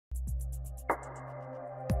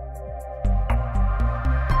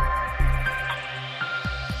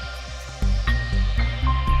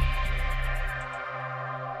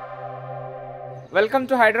Welcome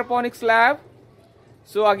to Hydroponics Lab.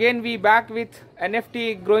 So again we back with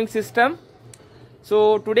NFT growing system.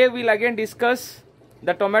 So today we'll again discuss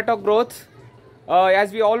the tomato growth.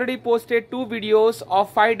 As we already posted 2 videos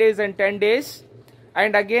of 5 days and 10 days,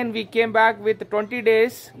 and again we came back with 20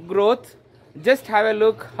 days growth. Just have a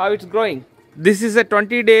look how it's growing. This is a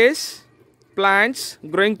 20 days plants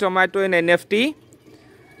growing tomato in NFT.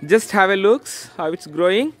 Just have a look how it's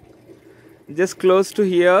growing. Just close to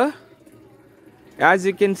here. As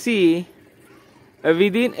you can see,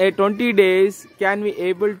 within a 20 days can be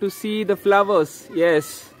able to see the flowers.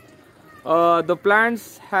 Yes, the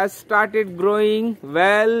plants has started growing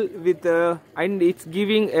well with and it's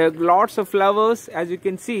giving lots of flowers, as you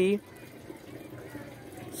can see.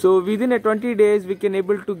 So within a 20 days we can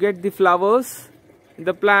able to get the flowers in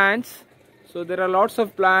the plants. So there are lots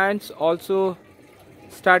of plants also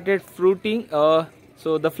started fruiting.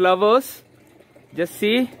 So the flowers, just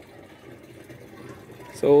see.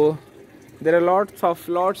 So there are lots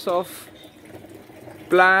of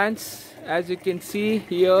plants, as you can see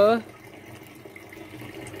here.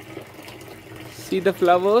 See the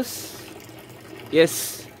flowers.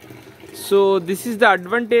 Yes, so this is the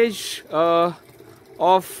advantage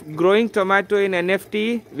of growing tomato in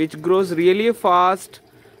NFT, which grows really fast.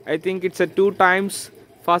 I think it's 2 times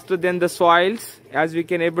faster than the soils, as we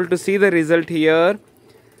can able to see the result here.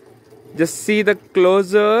 Just see the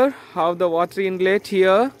closer how the water inlet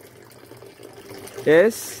here.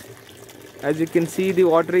 Yes, as you can see the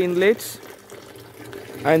water inlets,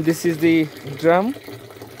 and this is the drum,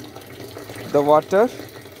 the water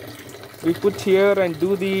we put here and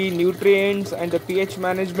do the nutrients and the pH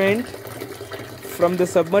management from the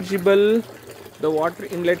submersible. The water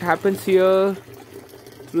inlet happens here.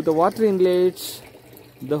 Through the water inlets,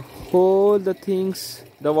 the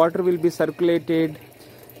water will be circulated.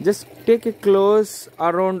 Just take a close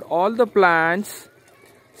around all the plants,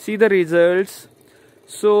 see the results.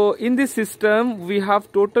 So in this system we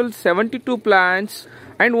have total 72 plants,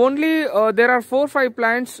 and only there are 4-5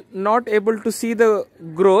 plants not able to see the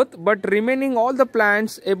growth, but remaining all the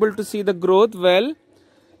plants able to see the growth well.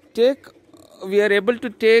 We are able to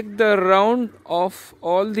take the round of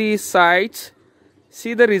all these sites,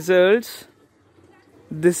 see the results.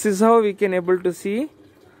 This is how we can able to see.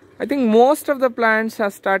 I think most of the plants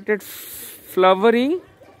have started flowering.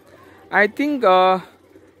 I think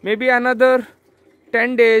maybe another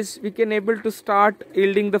 10 days we can able to start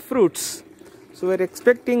yielding the fruits. So we're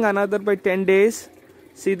expecting another by 10 days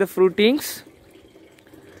see the fruitings.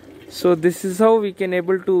 So this is how we can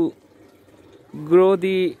able to grow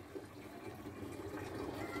the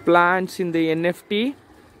plants in the NFT.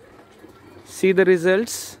 See the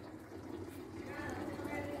results.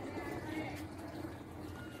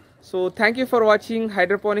 So thank you for watching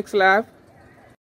Hydroponics Lab.